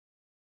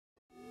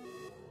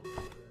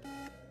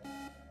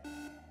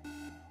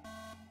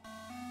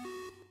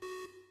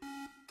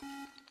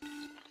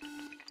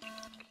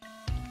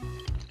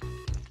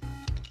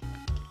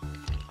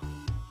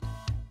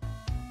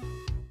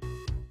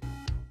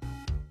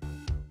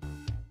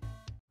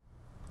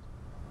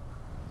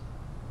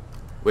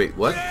Wait,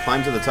 what?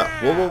 Climb to the top.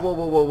 Whoa, whoa, whoa,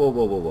 whoa, whoa, whoa,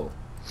 whoa, whoa, whoa.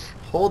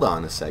 Hold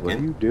on a second. What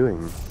are you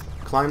doing?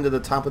 Climb to the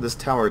top of this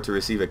tower to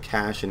receive a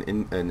cash and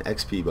an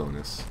XP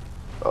bonus.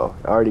 Oh,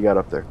 I already got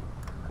up there.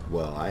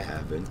 Well, I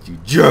haven't, you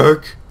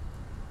jerk!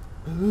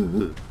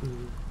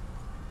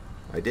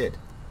 I did.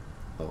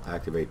 Oh,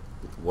 activate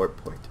warp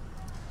point.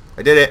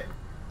 I did it!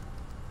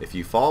 If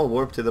you fall,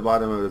 warp to the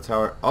bottom of the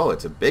tower. Oh,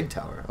 it's a big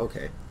tower.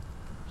 Okay.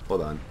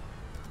 Hold on.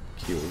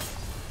 Q.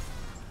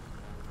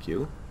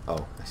 Q?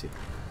 Oh, I see.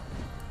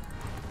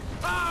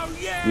 Oh,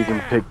 yeah! You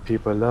can pick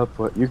people up.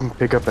 You can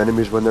pick up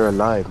enemies when they're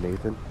alive,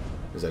 Nathan.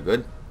 Is that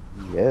good?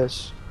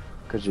 Yes.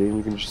 Because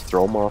you can just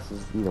throw them off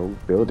of, you know,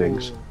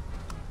 buildings.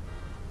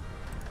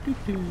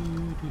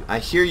 I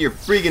hear your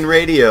freaking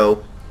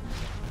radio.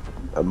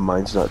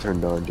 Mine's not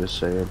turned on, just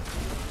saying.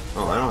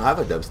 Oh, I don't have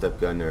a dubstep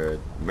gun or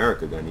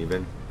America gun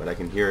even, but I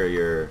can hear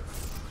your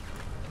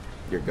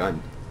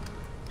gun.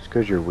 It's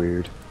because you're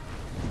weird.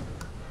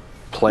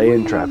 Play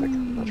in traffic.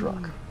 Let's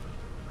rock.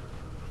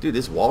 Dude,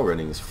 this wall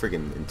running is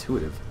freaking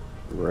intuitive.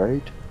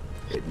 Right?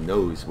 It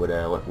knows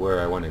where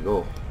I want to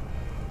go.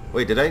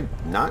 Wait, did I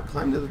not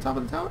climb to the top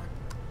of the tower?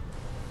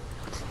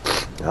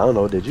 I don't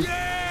know, did you?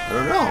 I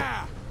don't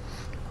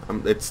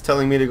know. It's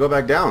telling me to go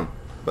back down,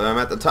 but I'm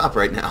at the top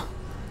right now.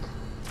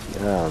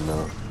 I don't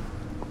know.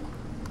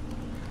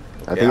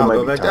 I Okay, think it I'll might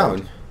go be back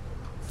timed. down.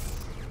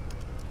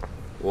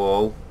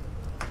 Whoa.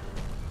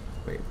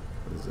 Wait,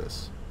 what is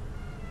this?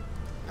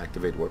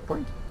 Activate warp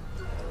point?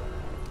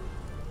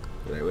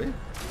 Did I win?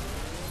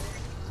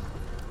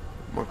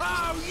 More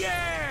clusters. Oh,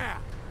 yeah!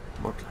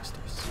 More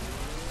clusters.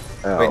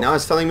 Oh. Wait, now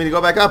it's telling me to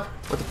go back up.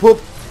 What the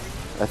poop?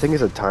 I think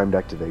it's a timed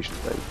activation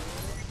thing.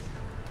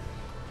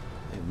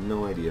 I have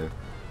no idea.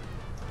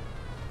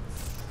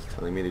 It's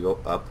telling me to go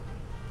up.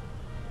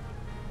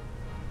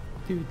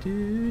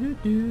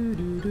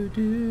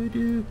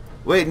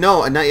 Wait,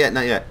 no, not yet,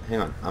 not yet.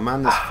 Hang on, I'm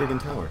on this freaking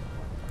tower.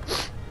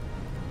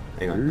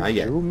 Hang on, not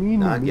yet,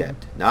 not yet,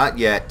 not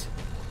yet.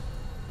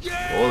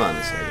 Hold on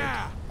a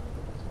second.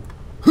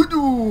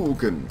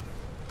 Hadouken!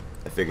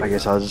 I figured. I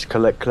guess I'll just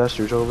collect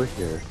clusters over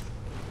here.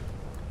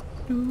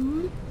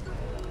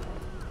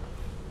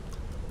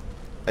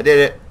 I did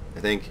it, I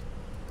think.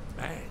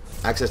 Man.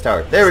 Access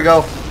tower. There we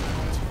go.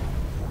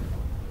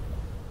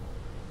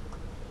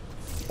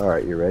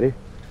 Alright, you ready?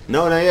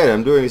 No, not yet.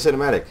 I'm doing a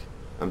cinematic.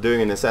 I'm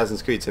doing an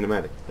Assassin's Creed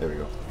cinematic. There we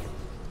go.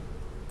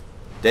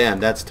 Damn,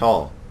 that's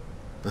tall.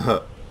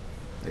 I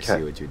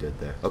see what you did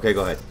there. Okay,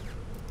 go ahead.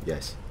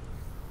 Yes.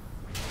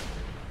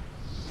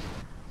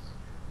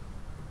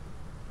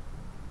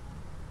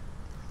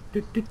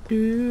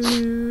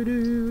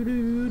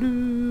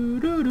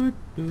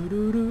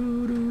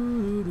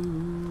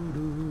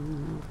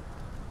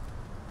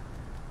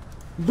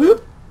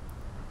 Boop.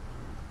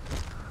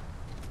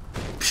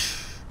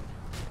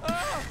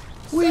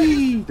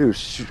 Whee! Dude,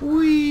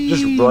 Whee!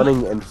 just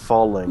running and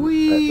falling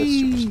Whee! at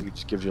super speed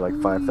just gives you like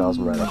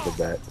 5,000 right off the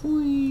bat.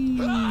 Whee!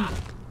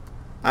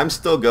 I'm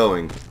still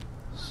going.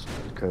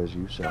 Because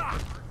you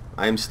suck.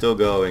 I'm still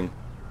going.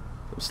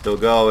 I'm still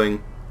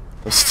going.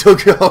 I'm still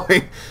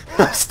going.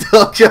 I'm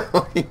still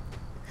going.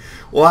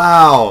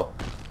 Wow.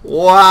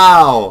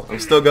 Wow. I'm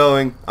still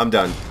going. I'm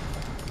done.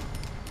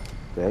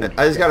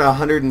 I just got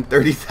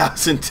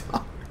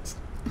 $130,000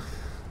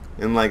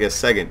 in like a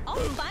second.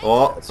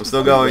 Oh, I'm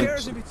still going.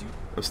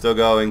 I'm still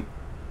going.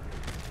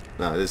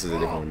 No, this is a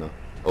different one though.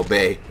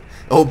 Obey.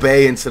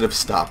 Obey instead of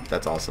stop.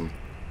 That's awesome.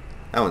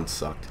 That one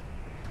sucked.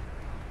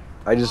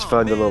 I just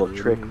found a little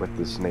trick with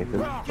this,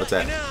 Nathan. What's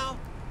that?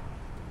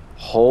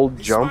 Hold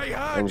jump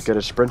and get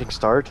a sprinting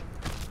start,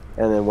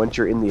 and then once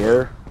you're in the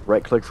air,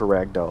 right click for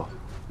ragdoll.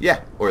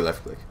 Yeah, or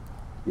left click.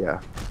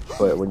 Yeah,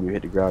 but when you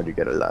hit the ground, you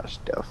get a lot of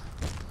stuff.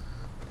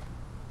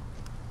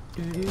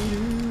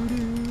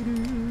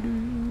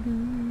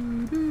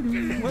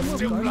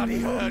 Still bloody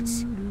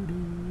hurts.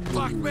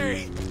 Fuck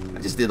me. I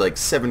just did like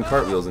 7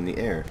 cartwheels in the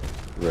air.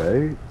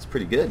 Right? It's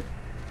pretty good.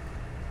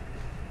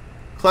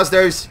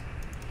 Clusters.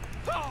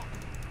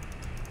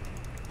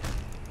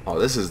 Oh,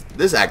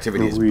 this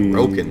activity is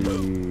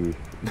broken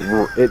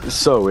though. It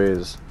so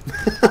is.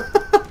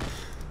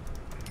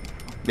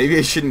 Maybe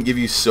I shouldn't give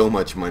you so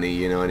much money,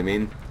 you know what I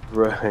mean?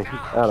 Right.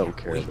 I don't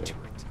care. Man.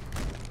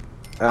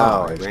 Oh,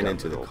 Ow, I ran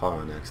into the car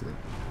on accident.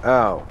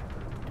 Ow.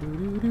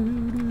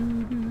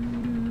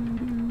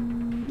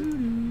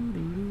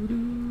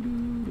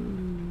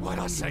 Why'd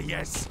I say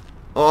yes?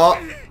 Oh,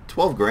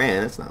 12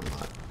 grand, that's not a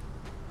lot.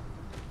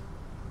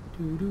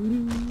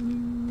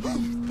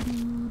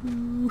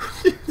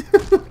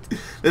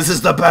 This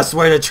is the best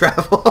way to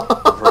travel.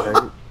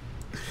 Right.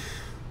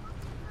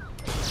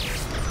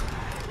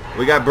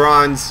 We got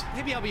bronze.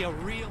 Maybe I'll be a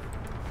real...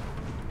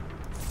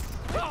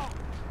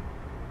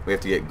 We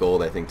have to get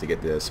gold, I think, to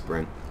get the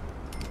sprint.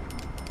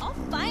 I'll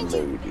find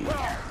you.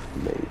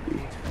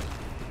 Maybe.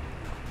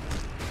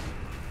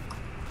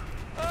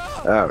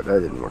 Oh, that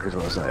didn't work as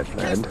well as I had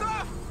planned.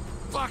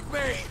 Fuck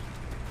me.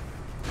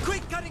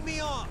 Quit cutting me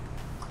off.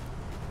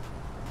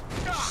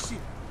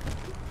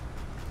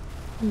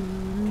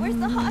 Where's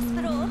the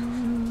hospital?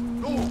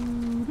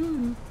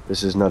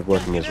 This is not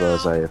working as well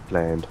as I have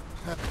planned.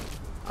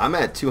 I'm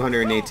at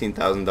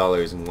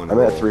 $218,000 in one I'm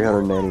roll. at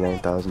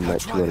 399,000, not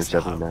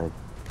 279.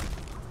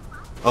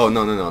 Oh,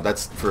 no.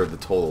 That's for the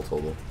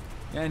total.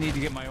 Yeah, I need to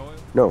get my oil.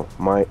 No,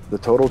 the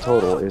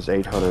total is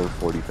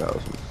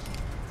 840,000.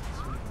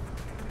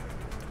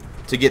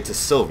 To get to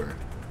silver.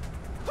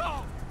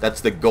 That's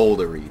the goal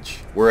to reach.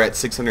 We're at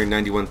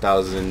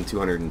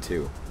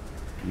 691,202.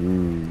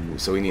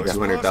 So we need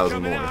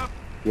 200,000 more.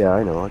 Yeah,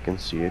 I know. I can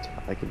see it.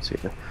 I can see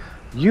it.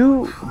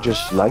 You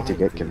just like to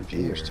get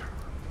confused.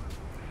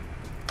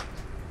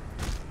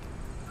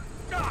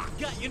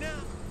 Got you now.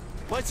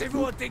 What's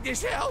everyone think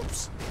this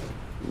helps?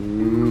 This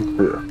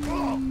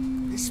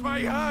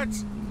may hurt.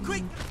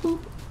 Quick.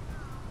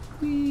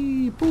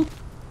 Wee, boop.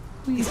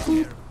 Wee,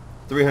 boop.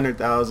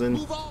 300,000.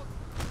 Move on.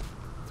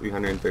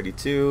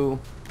 332.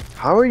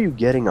 How are you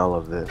getting all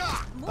of this?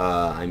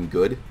 I'm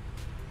good.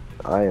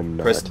 I am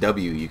not. Press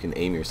W, you can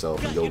aim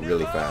yourself and go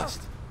really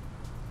fast.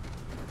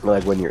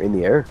 Like when you're in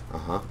the air?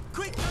 Uh-huh.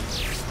 Quick.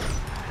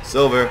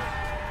 Silver.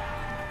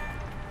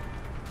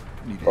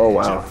 Oh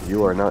wow,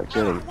 you are not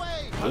kidding.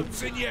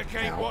 Hopes in you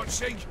keep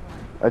watching.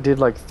 I did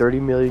like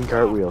 30 million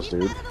cartwheels,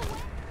 dude.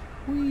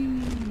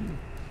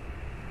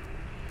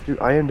 Dude,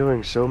 I am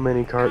doing so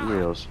many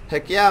cartwheels.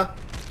 Heck yeah.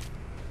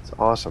 It's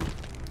awesome.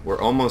 We're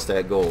almost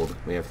at gold.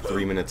 We have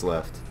 3 minutes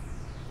left.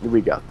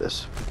 We got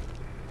this.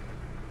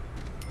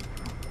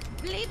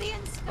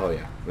 Oh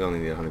yeah, we only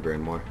need 100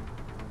 grand more.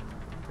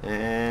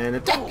 And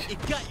attack!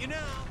 It got you now.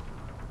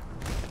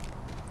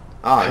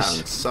 Ah, that Nice.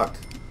 one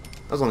sucked.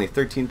 That was only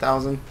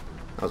 13,000.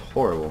 That was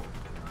horrible.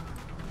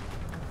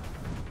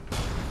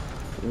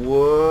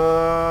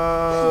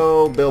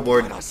 Whoa,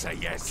 billboard. When I say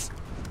yes.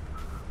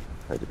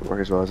 That didn't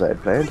work as well as I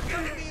had planned.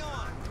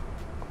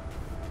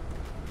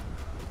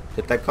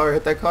 Hit that car,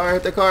 hit that car,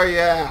 hit that car,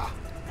 yeah!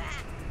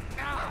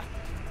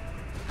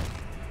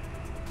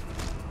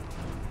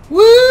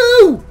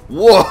 Woo!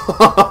 Whoa!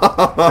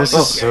 This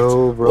is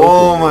so broken.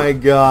 Oh my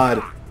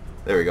god.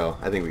 There we go.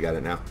 I think we got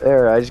it now.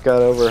 There, I just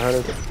got over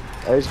 100.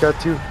 I just got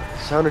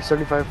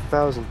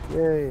 275,000.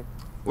 Yay.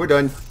 We're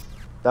done.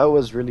 That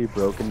was really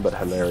broken but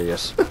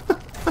hilarious.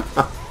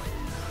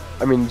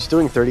 I mean, just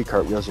doing 30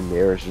 cartwheels in the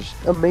air is just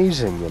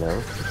amazing, you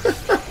know?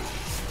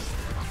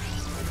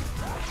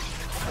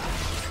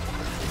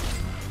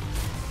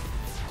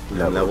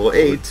 Level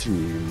 8.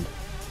 14.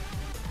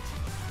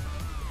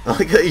 I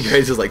like how you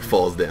guys just like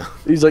falls down.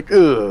 He's like,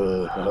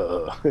 ugh.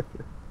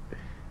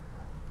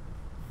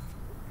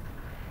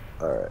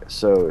 Alright,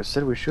 so it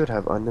said we should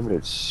have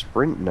unlimited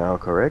sprint now,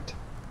 correct?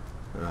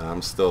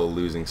 I'm still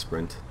losing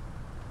sprint.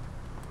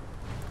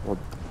 Well,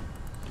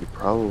 you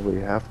probably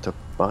have to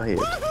buy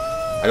it.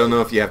 I don't know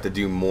if you have to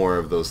do more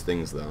of those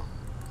things though.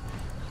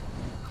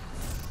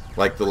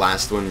 Like the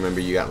last one,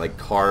 remember you got like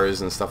cars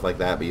and stuff like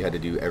that, but you had to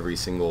do every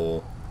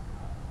single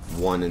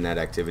one in that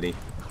activity.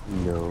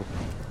 No.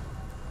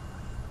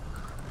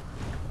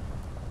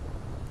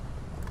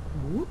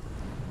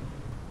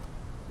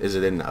 Is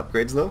it in the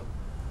upgrades though?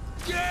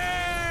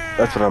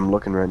 That's what I'm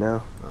looking right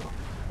now. Oh.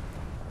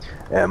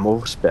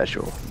 Ammo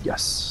special.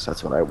 Yes,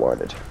 that's what I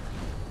wanted.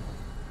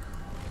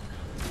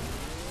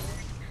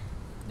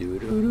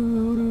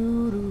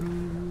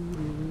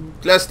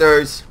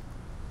 Clusters.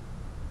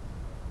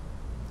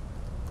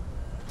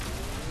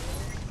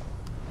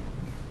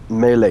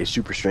 Melee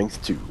super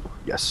strength 2.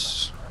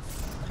 Yes.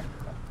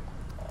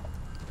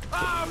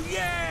 Oh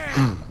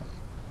yeah.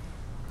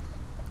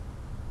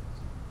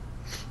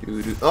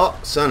 Oh,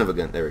 son of a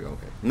gun. There we go.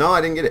 Okay. No, I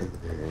didn't get it.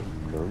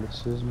 And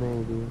bonuses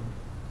maybe.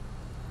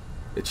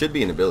 It should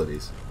be in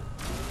abilities.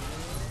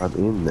 I'm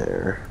in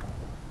there.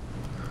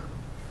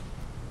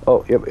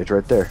 Oh, yep, it's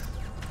right there.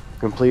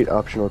 Complete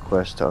optional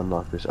quest to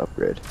unlock this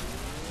upgrade.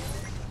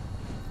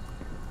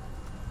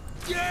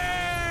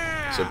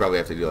 Yeah. So probably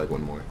have to do like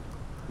one more.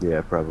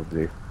 Yeah,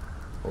 probably.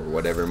 Or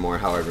whatever more,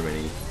 however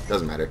many.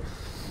 Doesn't matter.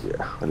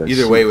 Yeah. and let's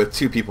Either see. way, with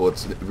 2 people,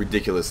 it's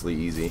ridiculously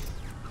easy.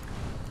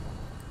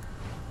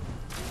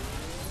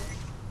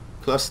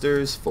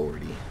 Clusters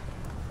 40.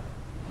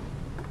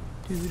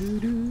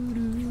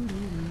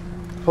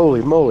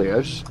 Holy moly, I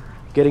was just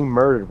getting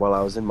murdered while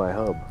I was in my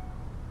hub.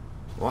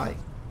 Why?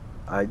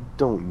 I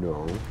don't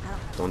know.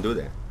 Don't do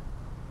that.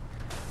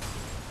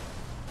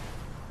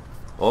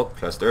 Oh,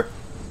 cluster.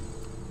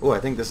 Oh, I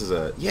think this is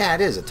a... Yeah,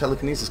 it is a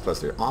telekinesis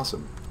cluster.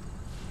 Awesome.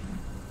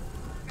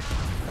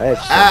 I have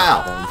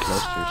Ow!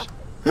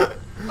 7 clusters.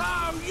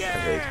 Oh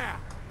yeah.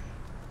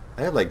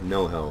 I have like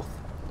no health.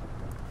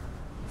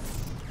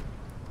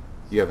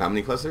 You have how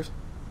many clusters?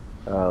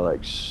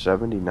 Like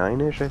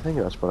 79-ish, I think.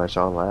 That's what I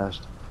saw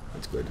last.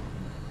 That's good.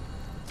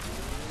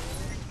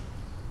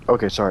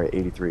 Okay, sorry,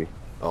 83.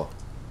 Oh.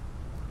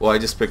 Well, I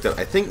just picked up...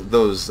 I think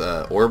those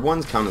orb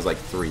ones count as like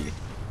 3.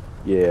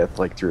 Yeah, it's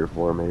like 3 or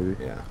 4 maybe.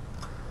 Yeah.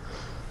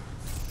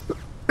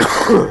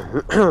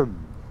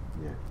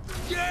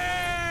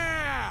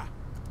 Yeah.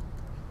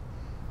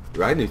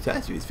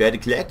 Rhynosaucerous is found a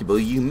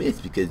collectible you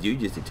missed because you're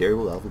just a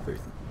terrible, awful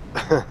person.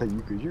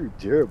 You're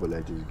terrible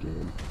at this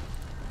game.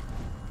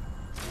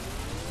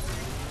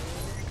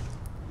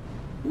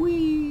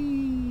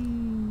 Whee!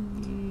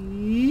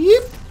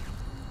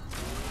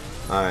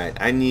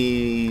 Alright,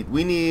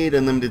 we need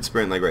unlimited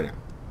sprint like right now.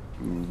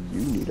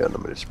 You need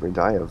unlimited sprint.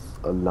 I have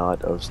a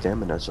lot of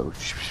stamina, so...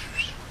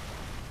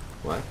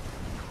 What?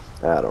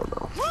 I don't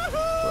know.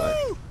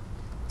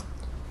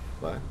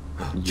 What?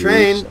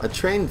 Train! A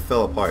train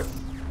fell apart.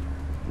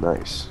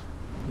 Nice.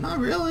 Not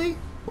really.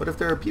 What if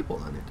there are people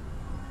on it?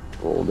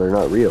 Well, they're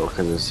not real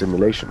because it's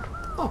simulation.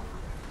 Oh,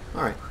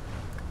 alright.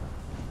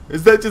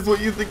 Is that just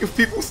what you think of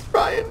people,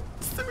 Ryan?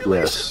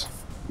 Simulation? Yes.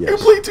 You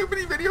Yes. play too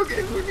many video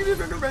games. We need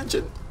an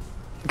intervention.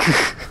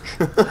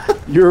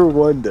 You're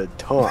one to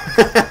talk.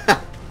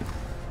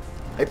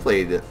 I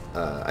played,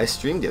 I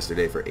streamed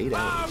yesterday for 8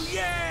 hours. Oh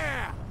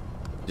yeah!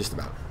 Just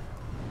about.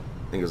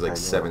 I think it was like I know.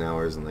 7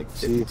 hours and like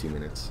 52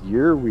 minutes.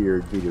 Your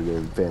weird video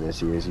game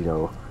fantasy is, you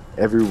know,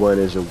 everyone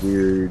is a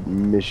weird,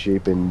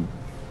 misshapen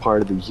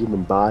part of the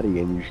human body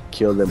and you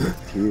kill them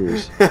with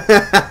tears.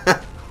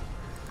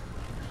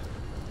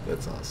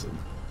 That's awesome.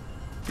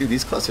 Dude,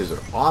 these clusters are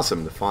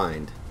awesome to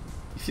find.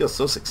 You feel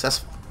so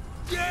successful.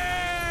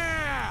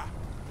 Yeah!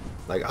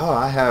 Like, oh,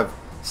 I have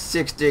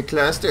 60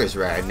 clusters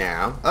right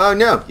now. Oh,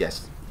 no.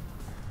 Yes.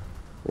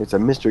 It's a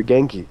Mr.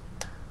 Genki.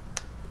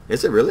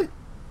 Is it really?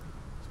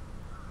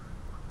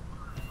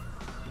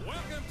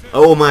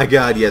 Oh my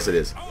god, yes it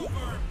is.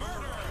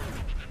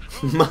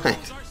 Mine.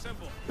 Each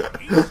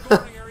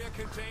scoring area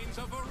contains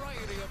a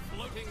variety of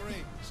floating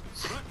rings.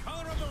 The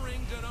color of the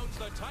ring denotes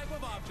the type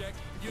of object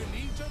you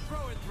need to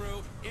throw it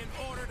through in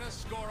order to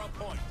score a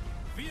point.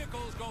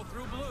 Vehicles go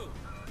through blue,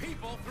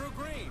 people through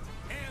green,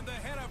 and the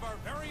head of our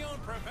very own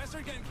Professor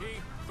Genki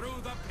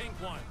through the pink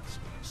ones.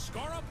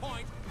 Score a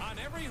point on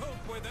every hoop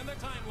within the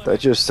time limit. That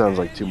just sounds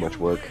like too much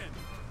work.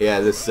 Yeah,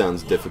 this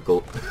sounds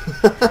difficult.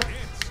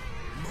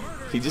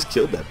 He just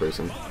killed that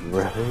person.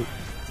 Right?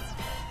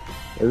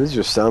 Yeah, this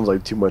just sounds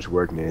like too much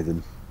work,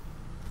 Nathan.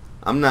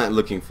 I'm not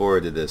looking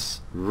forward to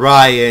this.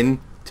 Ryan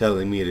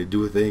telling me to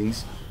do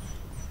things.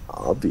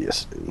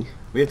 Obviously.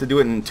 We have to do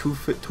it in 2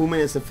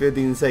 minutes and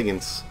 15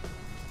 seconds.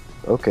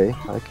 Okay,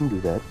 I can do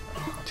that.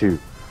 2,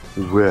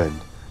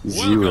 1,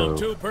 0. Welcome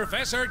to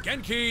Professor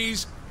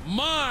Genki's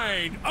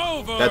Mind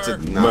Over That's a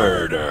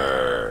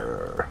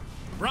Murder.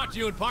 Brought to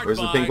you in part Where's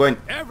the by pink one?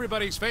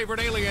 everybody's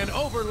favorite alien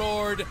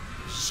overlord,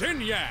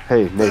 Sinyak.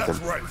 Hey, Nathan. That's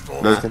right,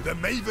 folks. Nathan? The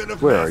maven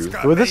of Where are you?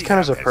 mascot Will this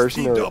count as a mayhem has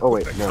person teamed or- up oh,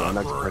 with wait, the no, not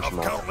the conqueror person,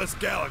 of no. countless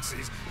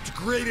galaxies to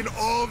create an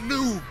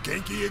all-new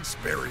Genki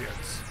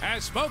experience.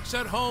 As folks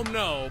at home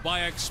know,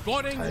 by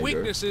exploiting Tiger.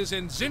 weaknesses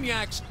in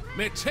Zinyak's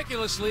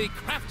meticulously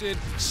crafted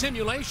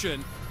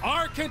simulation,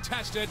 our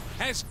contestant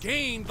has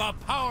gained the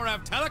power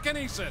of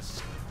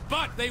telekinesis.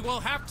 But they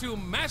will have to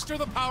master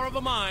the power of the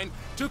mind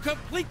to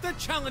complete the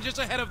challenges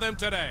ahead of them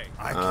today.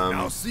 I can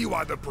now see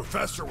why the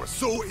professor was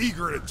so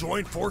eager to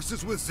join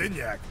forces with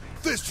Zinyak.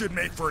 This should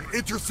make for an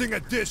interesting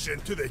addition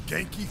to the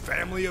Genki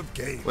family of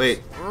games.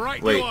 Wait,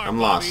 Right wait, you are, I'm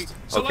Bobby. lost.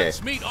 So Okay.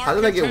 let's meet our How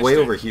did I get way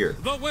contestant, over here?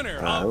 The winner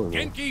I of don't know.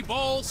 Genki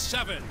Bowl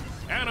 7.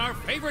 And our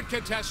favorite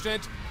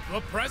contestant,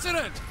 the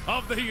President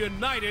of the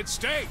United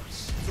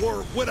States.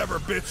 Or whatever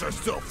bits are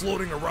still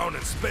floating around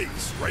in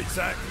space, right,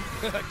 Zach?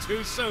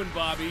 Too soon,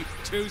 Bobby.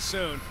 Too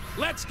soon.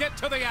 Let's get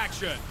to the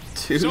action.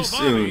 Too so,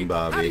 soon,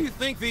 Bobby. How do Bobby. you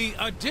think the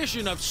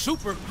addition of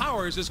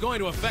superpowers is going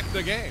to affect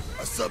the game?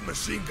 A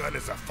submachine gun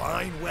is a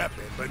fine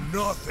weapon, but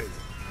nothing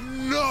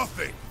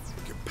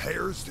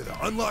compares to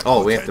the unlocked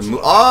Oh, we have to potential move.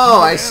 of a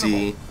Oh, I human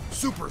animal. see.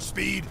 Super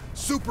speed,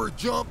 super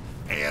jump,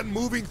 and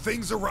moving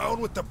things around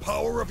with the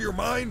power of your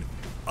mind.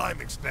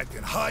 I'm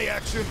expecting high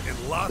action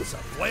and lots of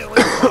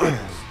flailing bodies.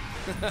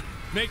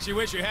 Makes you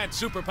wish you had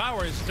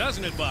superpowers,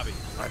 doesn't it, Bobby?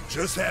 I'm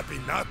just happy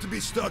not to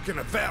be stuck in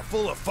a vat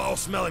full of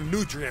foul-smelling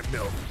nutrient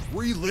milk,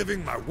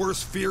 reliving my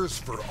worst fears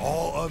for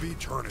all of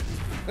eternity.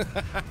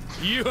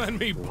 You and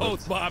me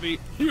both, Bobby.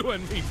 You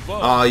and me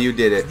both. Oh, you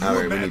did it. You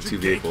Alright, we need imagine 2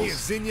 Genki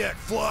vehicles. and Zinyak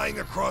flying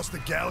across the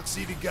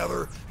galaxy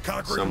together,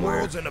 conquering Somewhere.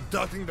 worlds and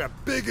abducting the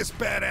biggest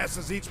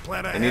badasses each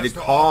planet I need has a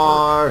to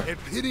car. offer,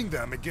 and pitting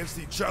them against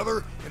each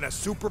other in a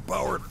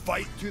superpowered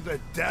fight to the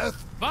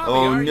death. Bobby,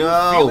 Oh, are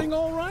no. you feeling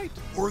all right?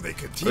 Or they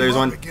could team There's up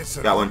one. against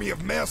an Got one. army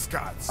of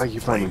mascots. I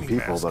keep finding flaming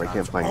people, but I can't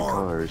mascots, find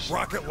armed, cars.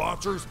 rocket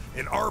launchers,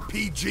 and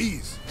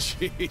RPGs.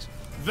 Jeez,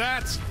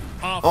 that's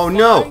a Oh,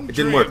 no, fine it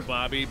didn't dream, work.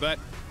 Bobby. But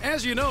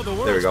as you know, the we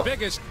world's go.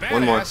 biggest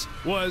One more. badass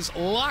was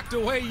locked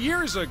away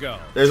years ago.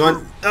 There's one.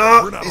 We're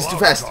Oh, not he's too allowed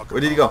to fast. talk Where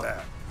did he about go?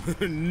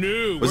 that.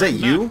 No, Was we're that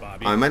you? not,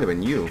 Bobby. Oh, it might have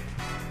been you.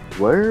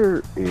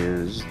 Where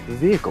is the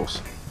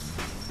vehicles?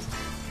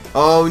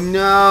 Oh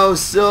no,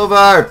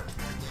 Silver!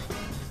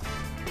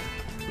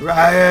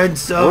 Ryan,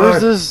 Silver!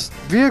 Where's this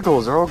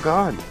vehicles? They're all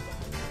gone.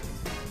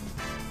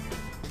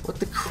 What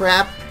the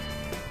crap?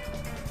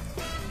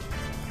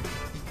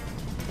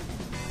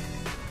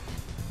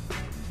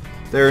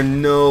 There are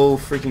no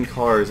freaking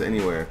cars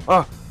anywhere.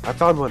 Oh, I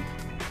found one.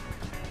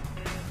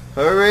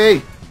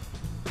 Hurry!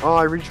 Oh,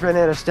 I ran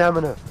out of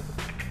stamina.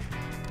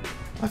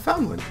 I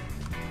found one.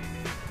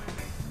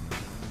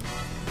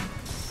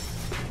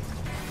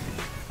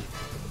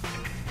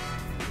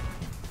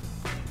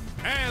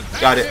 And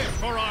that's Got it.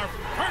 for our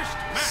first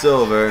match.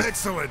 Silver.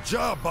 Excellent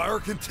job by our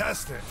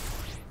contestant.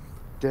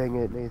 Dang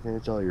it, Nathan,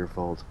 it's all your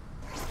fault.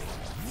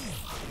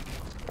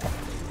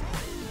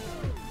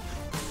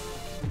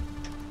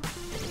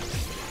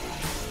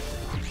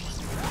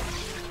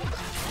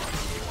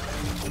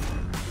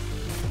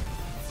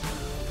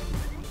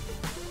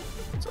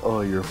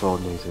 Oh, your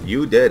phone, Nathan.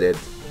 You did it.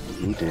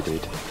 You did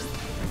it.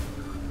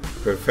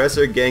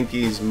 Professor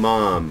Genki's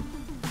mom.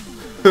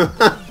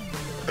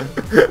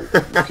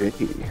 Okay.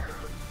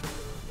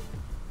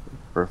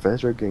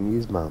 Professor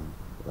Genki's mom.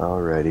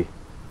 Alrighty.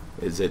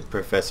 Is it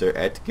Professor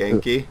Et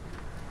Genki?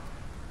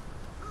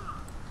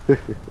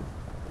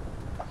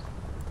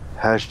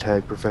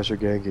 Hashtag Professor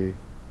Genki.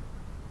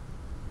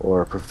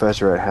 Or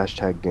Professor at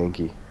hashtag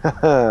Genki.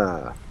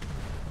 Haha.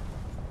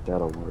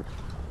 That'll work.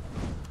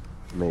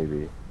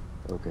 Maybe.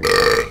 Okay.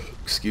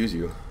 Excuse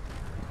you.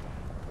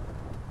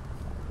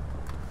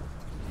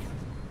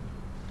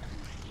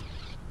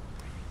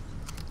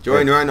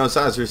 Join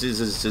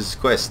Rhynosaucerous'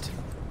 quest.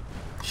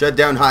 Shut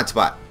down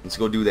hotspot. Let's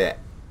go do that.